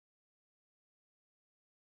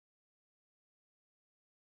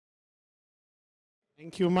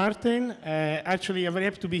Thank you, Martin. Actually, I'm very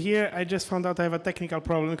happy to be here. I just found out I have a technical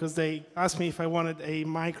problem because they asked me if I wanted a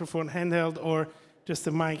microphone handheld or just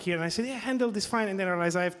a mic here. And I said, yeah, handheld is fine. And then I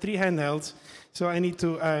realized I have 3 handhelds. So I need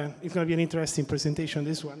to, it's going to be an interesting presentation,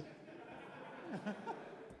 this one.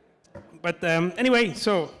 But anyway,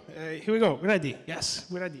 so here we go. We're ready. Yes,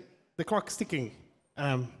 we're ready. The clock's ticking.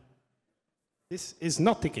 This is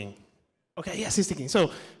not ticking. Okay, yes, it's ticking. So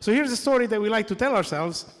here's the story that we like to tell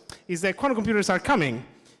ourselves, is that quantum computers are coming.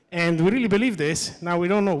 And we really believe this. Now, we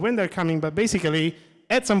don't know when they're coming, but basically,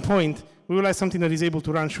 at some point, we will have something that is able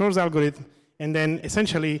to run Shor's algorithm. And then,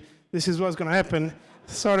 essentially, this is what's going to happen.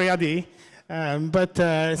 Sorry, Adi.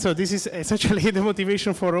 So this is essentially the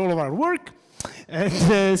motivation for all of our work.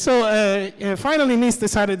 And finally, NIST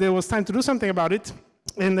decided there was time to do something about it.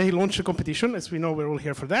 And they launched a competition. As we know, we're all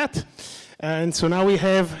here for that. And so now we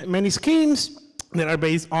have many schemes that are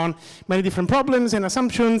based on many different problems and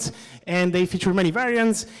assumptions, and they feature many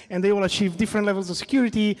variants, and they all achieve different levels of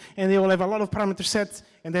security, and they all have a lot of parameter sets,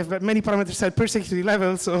 and they have many parameter set per security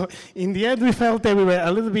level. So in the end, we felt that we were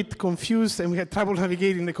a little bit confused, and we had trouble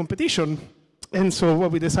navigating the competition. And so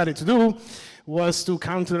what we decided to do was to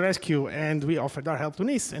come to the rescue, and we offered our help to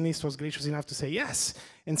NIST, and NIST was gracious enough to say yes.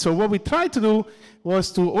 And so what we tried to do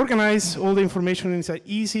was to organize all the information in an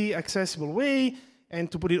easy, accessible way, and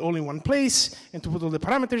to put it all in one place, and to put all the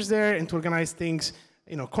parameters there, and to organize things,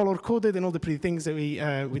 color-coded, and all the pretty things that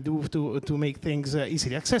we do to make things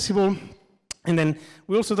easily accessible. And then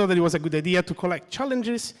we also thought that it was a good idea to collect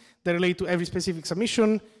challenges that relate to every specific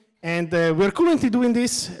submission. And we're currently doing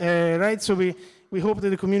this, right? So we hope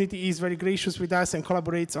that the community is very gracious with us and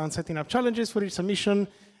collaborates on setting up challenges for each submission.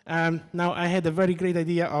 Now, I had a very great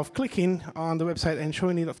idea of clicking on the website and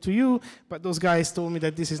showing it off to you, but those guys told me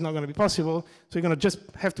that this is not going to be possible. So you're going to just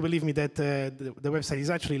have to believe me that the website is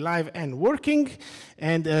actually live and working.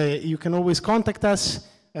 And you can always contact us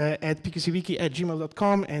at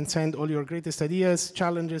pqcwiki@gmail.com and send all your greatest ideas,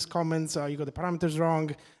 challenges, comments. You got the parameters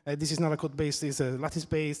wrong. This is not a code-based, it's a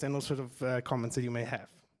lattice-based, and all sort of comments that you may have.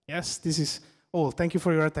 Yes, this is all. Thank you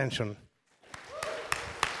for your attention.